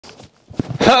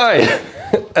Hi,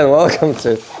 and welcome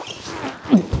to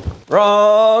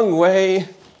Wrong Way.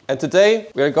 And today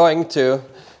we are going to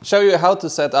show you how to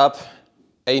set up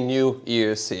a new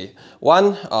EUC.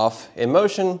 One of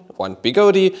InmOtion, one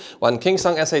Begode, one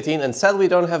Kingsong S18, and sadly we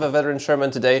don't have a veteran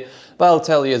Sherman today, but I'll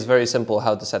tell you it's very simple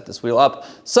how to set this wheel up.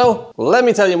 So let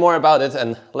me tell you more about it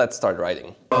and let's start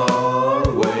riding.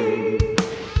 Wrong way.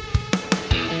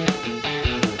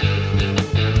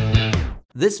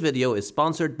 This video is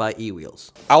sponsored by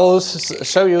eWheels. I will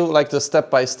show you like the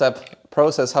step-by-step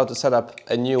process how to set up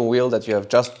a new wheel that you have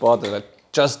just bought and that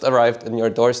just arrived in your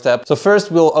doorstep. So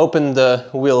first we'll open the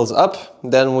wheels up,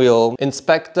 then we'll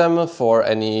inspect them for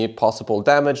any possible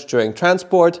damage during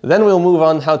transport. Then we'll move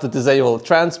on how to disable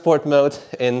transport mode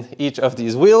in each of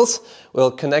these wheels. We'll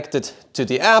connect it to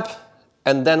the app.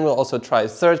 And then we'll also try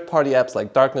third-party apps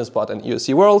like DarknessBot and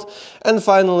EUC World. And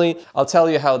finally, I'll tell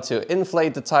you how to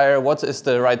inflate the tire, what is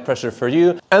the right pressure for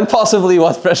you, and possibly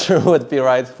what pressure would be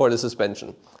right for the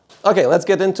suspension. Okay, let's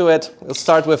get into it. We'll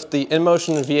start with the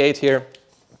InmOtion V8 here.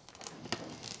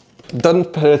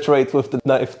 Don't penetrate with the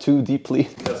knife too deeply.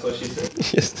 That's what she said?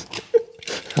 Yes.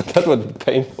 That would be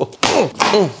painful.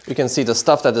 You can see the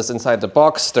stuff that is inside the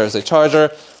box. There's a charger.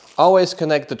 Always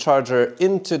connect the charger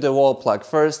into the wall plug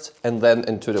first and then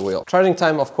into the wheel. Charging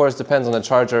time, of course, depends on the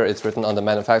charger. It's written on the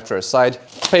manufacturer's side.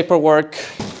 Paperwork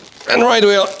and right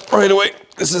away.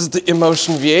 This is the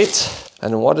InmOtion V8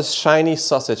 and what a shiny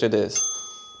sausage it is.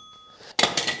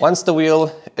 Once the wheel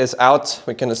is out,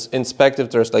 we can inspect if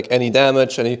there's like any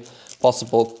damage, any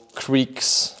possible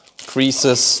creaks,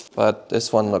 creases, but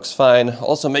this one looks fine.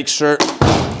 Also make sure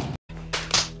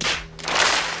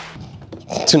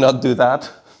to not do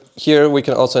that. Here we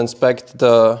can also inspect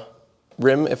the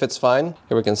rim if it's fine.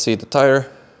 Here we can see the tire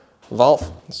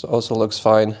valve. This also looks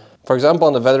fine. For example,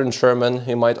 on the veteran Sherman,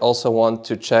 you might also want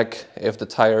to check if the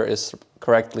tire is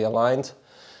correctly aligned.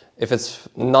 If it's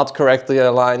not correctly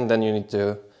aligned, then you need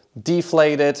to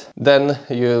deflate it. Then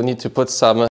you need to put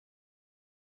some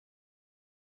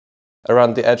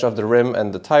around the edge of the rim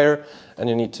and the tire, and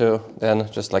you need to then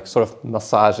just like sort of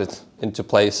massage it into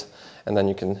place. And then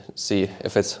you can see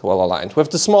if it's well aligned.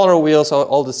 With the smaller wheels,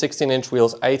 all the 16-inch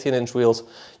wheels, 18-inch wheels,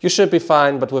 you should be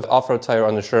fine, but with off-road tire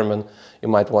on the Sherman, you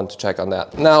might want to check on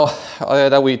that. Now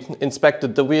that we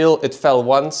inspected the wheel, it fell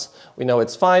once, we know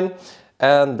it's fine,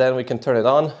 and then we can turn it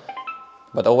on.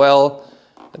 But oh well,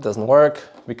 it doesn't work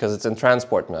because it's in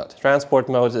transport mode. Transport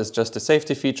mode is just a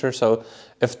safety feature, so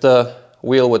if the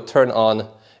wheel would turn on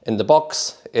in the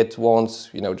box, it won't,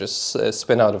 just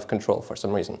spin out of control for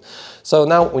some reason. So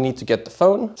now we need to get the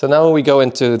phone. So now we go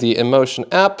into the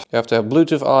InmOtion app. You have to have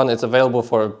Bluetooth on. It's available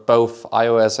for both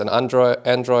iOS and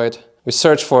Android. We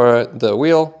search for the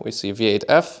wheel. We see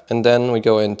V8F. And then we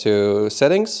go into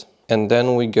settings. And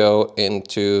then we go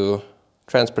into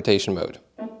transportation mode.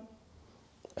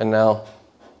 And now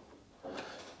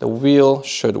the wheel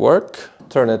should work.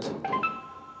 Turn it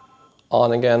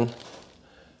on again.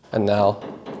 And now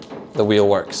the wheel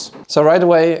works. So right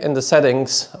away in the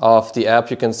settings of the app,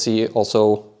 you can see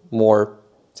also more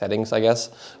settings, I guess,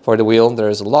 for the wheel. There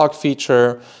is a log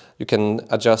feature. You can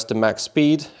adjust the max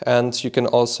speed and you can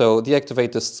also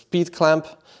deactivate the speed clamp.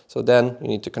 So then you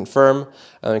need to confirm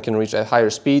and you can reach a higher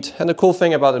speed. And the cool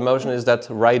thing about InmOtion is that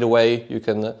right away you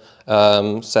can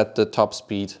set the top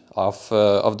speed of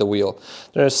the wheel.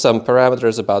 There's some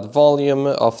parameters about volume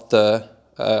of the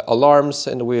alarms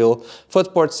in the wheel.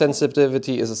 Footboard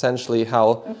sensitivity is essentially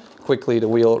how quickly the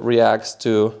wheel reacts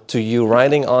to you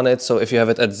riding on it. So if you have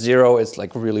it at 0, it's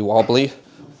like really wobbly.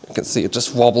 You can see it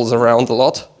just wobbles around a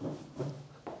lot.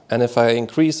 And if I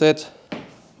increase it,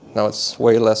 now it's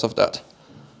way less of that.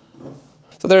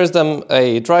 So there's then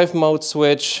a drive mode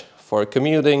switch for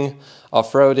commuting,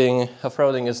 off-roading.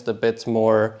 Off-roading is the bit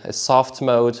more a soft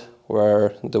mode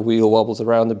where the wheel wobbles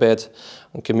around a bit.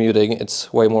 On commuting,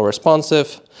 it's way more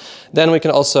responsive. Then we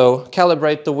can also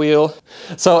calibrate the wheel.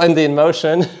 So in the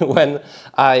InmOtion, when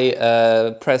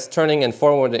I press turning and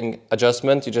forwarding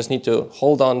adjustment, you just need to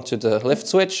hold on to the lift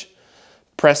switch,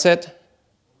 press it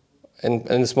in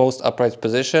its most upright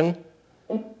position,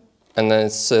 and then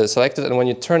it's selected. And when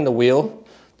you turn the wheel,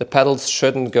 the pedals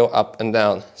shouldn't go up and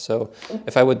down. So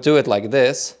if I would do it like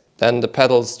this, then the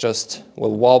pedals just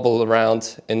will wobble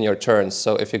around in your turns.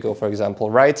 So if you go, for example,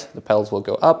 right, the pedals will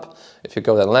go up. If you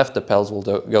go then left, the pedals will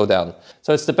go down.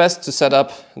 So it's the best to set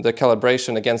up the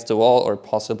calibration against the wall, or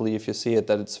possibly if you see it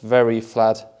that it's very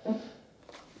flat,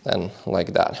 then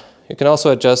like that. You can also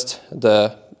adjust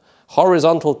the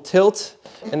horizontal tilt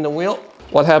in the wheel.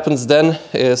 What happens then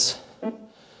is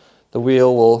the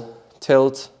wheel will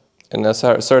tilt in a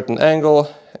certain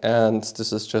angle, and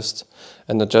this is just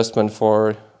an adjustment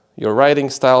for your riding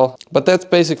style. But that's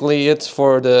basically it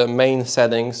for the main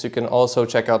settings. You can also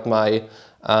check out my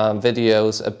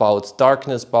videos about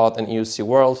DarknessBot and EUC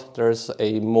World. There's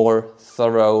a more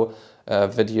thorough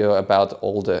video about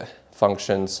all the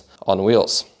functions on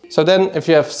wheels. So then if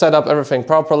you have set up everything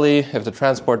properly, if the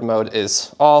transport mode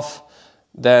is off,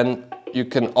 then you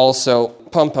can also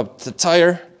pump up the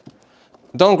tire.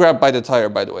 Don't grab by the tire,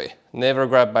 by the way. Never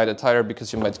grab by the tire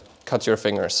because you might cut your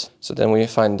fingers. So then we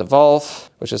find the valve,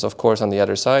 which is of course on the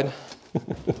other side.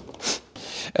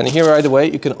 And here right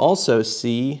away, you can also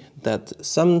see that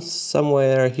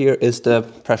somewhere here is the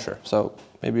pressure. So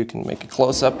maybe you can make a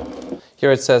close up.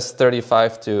 Here it says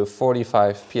 35 to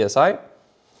 45 PSI.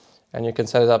 And you can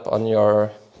set it up on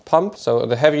your pump. So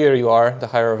the heavier you are, the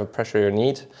higher of a pressure you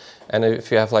need. And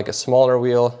if you have like a smaller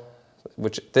wheel,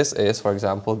 which this is, for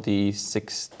example, the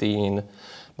 16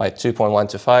 by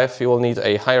 2.125, you will need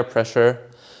a higher pressure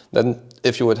than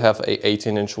if you would have a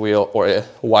 18-inch wheel or a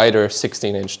wider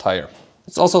 16-inch tire.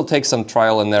 It also takes some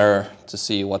trial and error to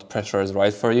see what pressure is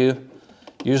right for you.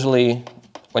 Usually,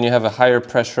 when you have a higher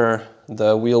pressure,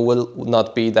 the wheel will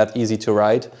not be that easy to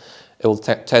ride. It will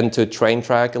tend to train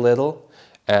track a little,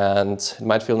 and it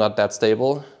might feel not that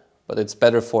stable, but it's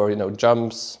better for, you know,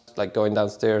 jumps, like going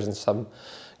downstairs and some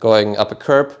going up a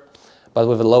curb. But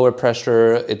with a lower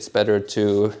pressure, it's better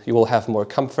to, you will have more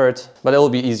comfort, but it will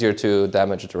be easier to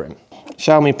damage the rim.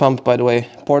 Xiaomi pump, by the way,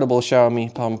 portable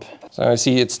Xiaomi pump. So I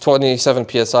see it's 27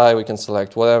 PSI, we can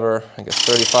select whatever, I guess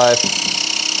 35,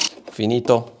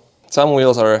 finito. Some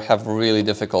wheels have really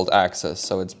difficult access,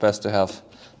 so it's best to have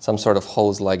some sort of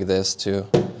hose like this to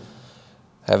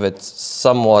have it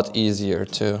somewhat easier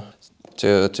to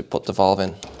put the valve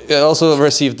in. You also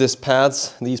receive these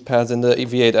pads in the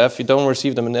V8F. You don't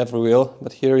receive them in every wheel,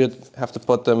 but here you have to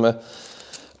put them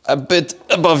a bit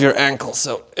above your ankle.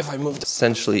 So if I move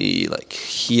essentially like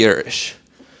here-ish.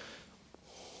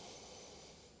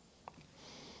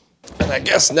 And I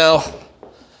guess now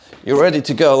you're ready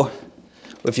to go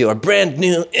with your brand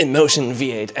new InmOtion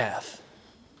V8F.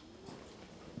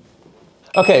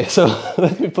 Okay, so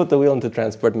let me put the wheel into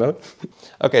transport mode.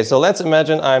 Okay, so let's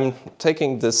imagine I'm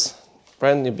taking this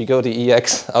brand new Begode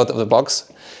EX out of the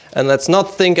box. And let's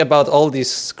not think about all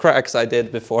these cracks I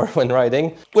did before when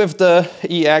riding. With the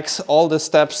EX, all the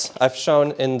steps I've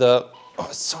shown in the... Oh,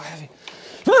 it's so heavy.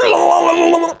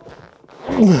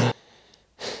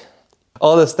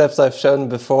 All the steps I've shown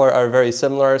before are very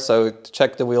similar, so to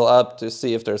check the wheel up to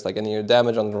see if there's like any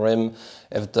damage on the rim,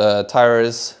 if the tire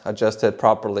is adjusted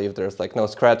properly, if there's like no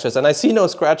scratches, and I see no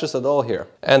scratches at all here.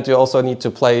 And you also need to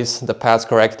place the pads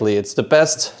correctly. It's the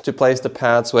best to place the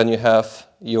pads when you have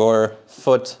your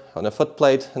foot on a foot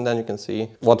plate, and then you can see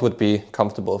what would be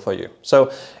comfortable for you.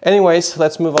 So anyways,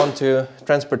 let's move on to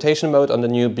transportation mode on the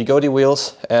new Begode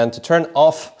wheels. And to turn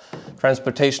off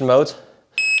transportation mode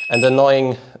and the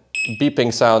annoying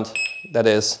beeping sound that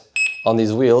is on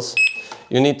these wheels,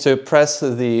 you need to press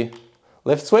the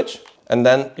lift switch, and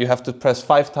then you have to press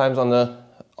 5 times on the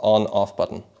on-off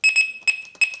button.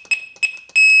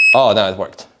 Oh, now it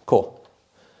worked. Cool.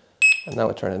 And now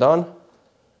we turn it on.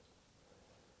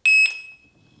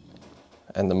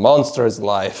 And the monster is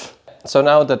live. So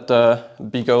now that the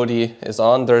Begode is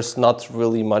on, there's not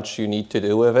really much you need to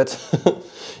do with it.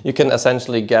 You can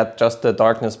essentially get just the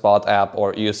DarknessBot app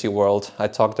or EUC World I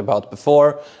talked about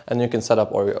before, and you can set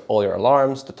up all your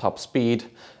alarms, the top speed,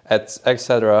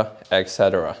 etc,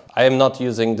 etc. I am not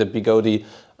using the Begode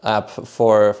app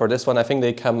for this one. I think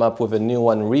they come up with a new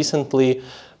one recently,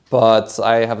 but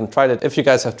I haven't tried it. If you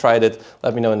guys have tried it,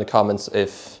 let me know in the comments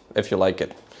if you like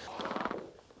it.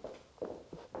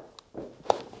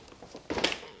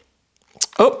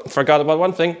 Oh, forgot about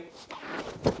one thing.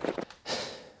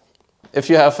 If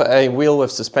you have a wheel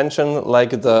with suspension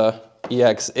like the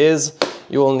EX is,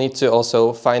 you will need to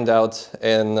also find out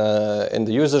in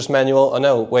the user's manual. Oh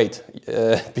no, wait,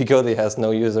 Begode has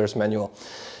no user's manual.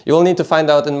 You will need to find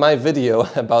out in my video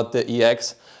about the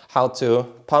EX how to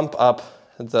pump up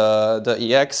the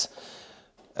EX,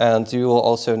 and you will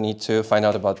also need to find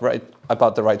out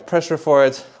about the right pressure for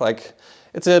it. Like,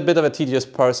 it's a bit of a tedious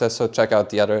process, so check out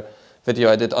the other video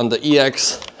I did on the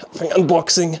EX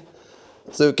unboxing,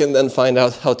 so you can then find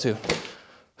out how to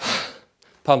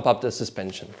pump up the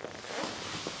suspension.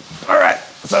 All right,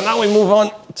 so now we move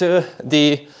on to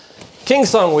the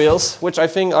Kingsong wheels, which I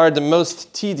think are the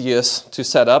most tedious to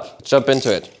set up. Jump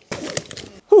into it.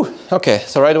 Whew. Okay,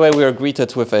 so right away we are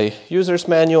greeted with a user's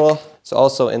manual. So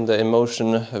also in the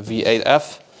InmOtion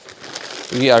V8F,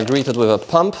 we are greeted with a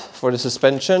pump for the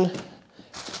suspension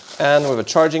and with a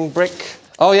charging brick.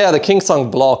 Oh yeah, the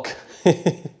Kingsong block.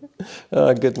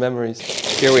 Good memories.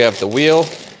 Here we have the wheel.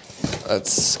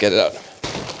 Let's get it out.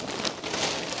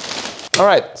 All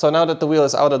right, so now that the wheel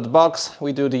is out of the box,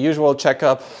 we do the usual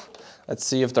checkup. Let's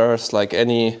see if there's like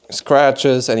any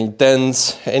scratches, any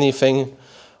dents, anything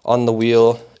on the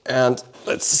wheel. And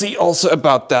let's see also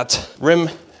about that rim,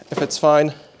 if it's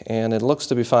fine. And it looks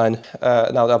to be fine.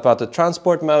 Now about the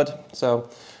transport mode. So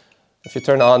if you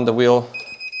turn on the wheel,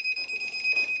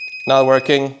 not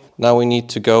working. Now we need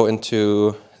to go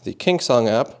into the Kingsong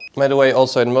app. By the way,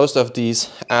 also in most of these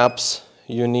apps,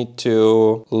 you need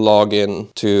to log in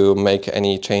to make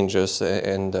any changes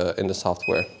in the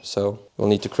software. So you'll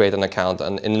need to create an account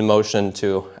on InmOtion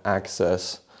to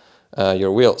access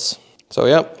your wheels. So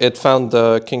yeah, it found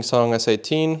the Kingsong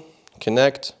S18,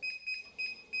 connect,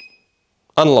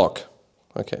 unlock.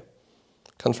 Okay,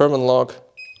 confirm unlock,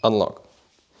 unlock.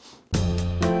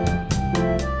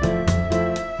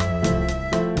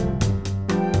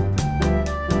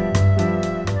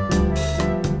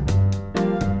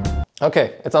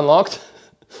 Okay, it's unlocked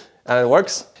and it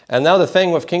works. And now the thing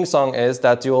with Kingsong is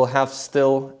that you will have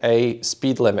still a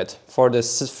speed limit for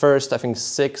this first, I think,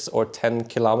 6 or 10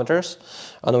 kilometers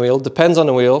on the wheel. Depends on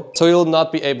the wheel. So you'll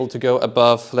not be able to go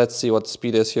above, let's see what the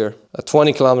speed is here,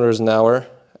 20 kilometers an hour.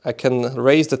 I can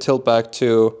raise the tilt back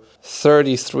to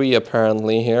 33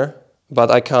 apparently here, but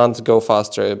I can't go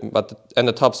faster. And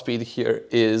the top speed here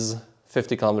is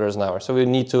 50 kilometers an hour. So we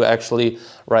need to actually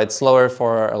ride slower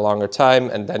for a longer time,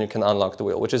 and then you can unlock the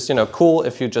wheel, which is, you know, cool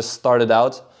if you just started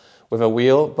out with a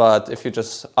wheel, but if you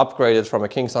just upgrade it from a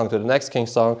Kingsong to the next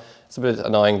Kingsong, it's a bit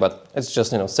annoying, but it's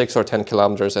just, you know, 6 or 10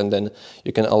 kilometers, and then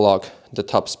you can unlock the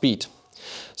top speed.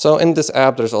 So in this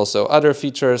app, there's also other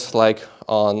features like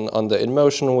on the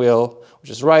InmOtion wheel, which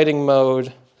is riding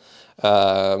mode,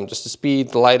 just the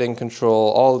speed, lighting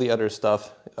control, all the other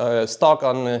stuff. Stock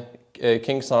on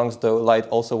Kingsongs, the light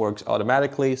also works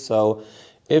automatically. So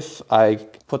if I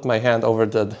put my hand over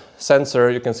the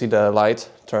sensor, you can see the light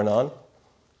turn on,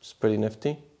 which is pretty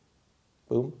nifty.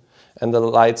 Boom. And the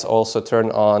lights also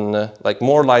turn on, like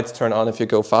more lights turn on if you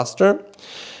go faster.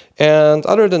 And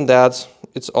other than that,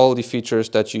 it's all the features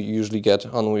that you usually get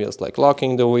on wheels, like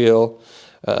locking the wheel,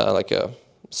 like a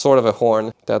sort of a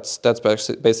horn. That's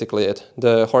basically it.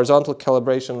 The horizontal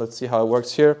calibration, let's see how it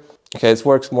works here. Okay, it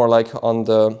works more like on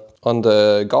the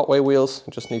Begode wheels.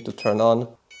 You just need to turn on.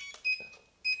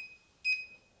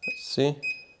 Let's see.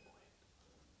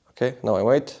 Okay, now I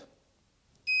wait.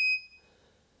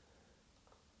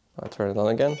 I turn it on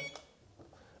again.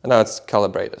 And now it's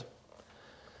calibrated.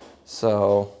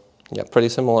 So yeah, pretty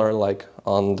similar like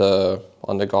on the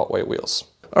Begode wheels.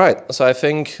 All right, so I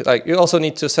think like you also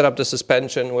need to set up the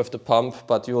suspension with the pump,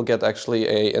 but you will get actually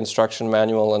a instruction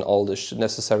manual and all the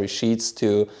necessary sheets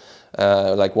to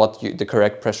like what the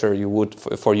correct pressure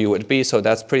for you would be. So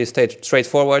that's pretty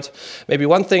straightforward. Maybe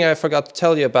one thing I forgot to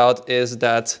tell you about is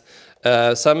that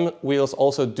some wheels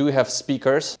also do have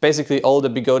speakers. Basically all the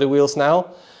Begode wheels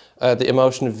now, the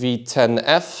InmOtion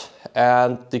V10F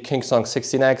and the Kingsong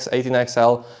 16X,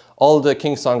 18XL, all the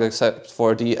Kingsong except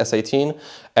for the S18.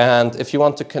 And if you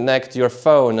want to connect your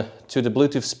phone to the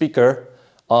Bluetooth speaker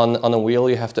on a wheel,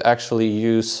 you have to actually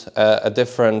use a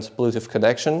different Bluetooth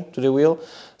connection to the wheel.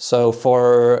 So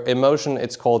for InmOtion,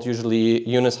 it's called usually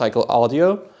unicycle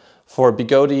audio. For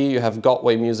Begode, you have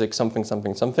Begode music something,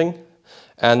 something, something.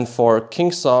 And for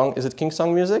Kingsong, is it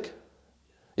Kingsong music?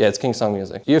 Yeah, it's Kingsong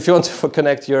music. If you want to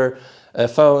connect your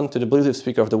phone to the Bluetooth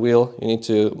speaker of the wheel, you need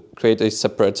to create a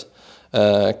separate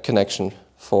connection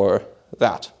for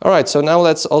that. All right, so now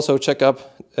let's also check out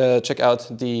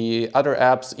the other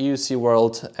apps, EUC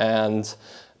World and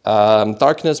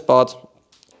DarknessBot.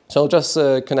 So I'll just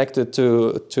connect it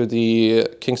to the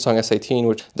Kingsong S18,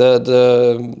 which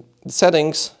the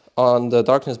settings on the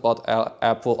DarknessBot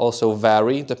app will also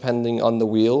vary depending on the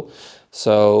wheel.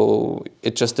 So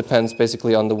it just depends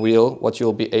basically on the wheel what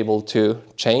you'll be able to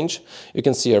change. You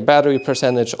can see your battery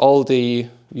percentage, all the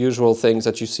usual things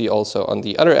that you see also on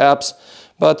the other apps.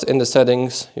 But in the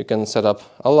settings, you can set up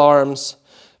alarms,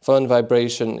 phone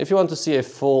vibration. If you want to see a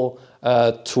full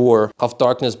tour of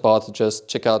DarknessBot, just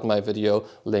check out my video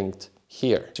linked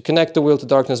here. To connect the wheel to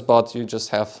DarknessBot, you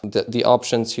just have the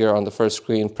options here on the first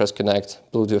screen. Press connect,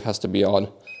 Bluetooth has to be on.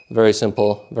 Very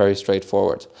simple, very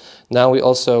straightforward. Now we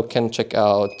also can check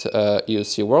out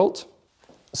EUC World.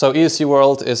 So EUC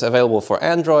World is available for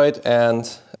Android and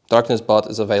DarknessBot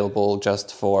is available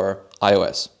just for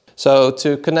iOS. So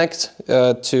to connect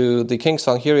to the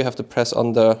Kingsong here, you have to press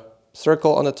on the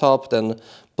circle on the top, then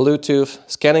Bluetooth,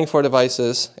 scanning for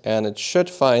devices, and it should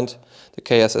find the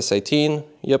KSS18.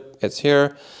 Yep, it's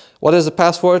here. What is the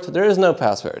password? There is no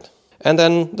password. And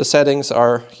then the settings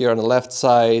are here on the left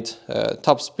side,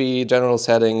 top speed, general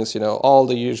settings, you know, all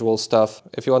the usual stuff.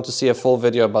 If you want to see a full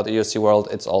video about EUC World,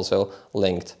 it's also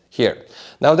linked here.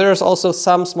 Now there's also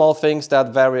some small things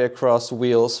that vary across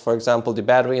wheels. For example, the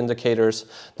battery indicators.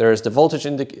 There's the voltage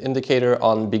indicator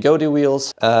on Begode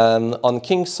wheels. On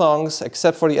King songs,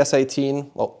 except for the S18,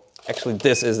 well, actually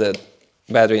this is the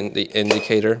battery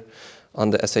indicator on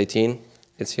the S18.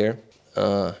 It's here.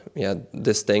 Yeah,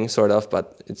 this thing sort of,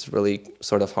 but it's really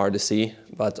sort of hard to see.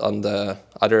 But on the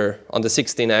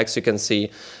 16X, you can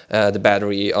see the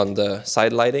battery on the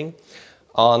side lighting.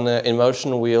 On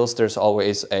InmOtion wheels, there's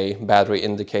always a battery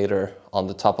indicator on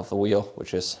the top of the wheel,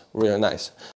 which is really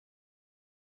nice.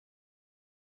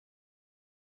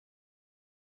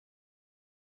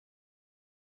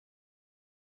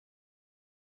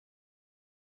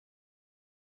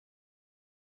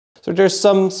 So there's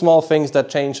some small things that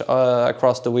change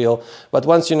across the wheel, but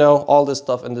once you know all this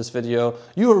stuff in this video,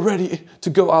 you are ready to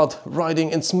go out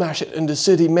riding and smash it in the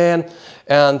city, man.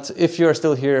 And if you're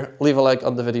still here, leave a like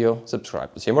on the video,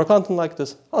 subscribe to see more content like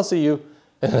this. I'll see you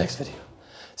in the next video.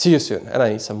 See you soon, and I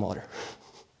need some water.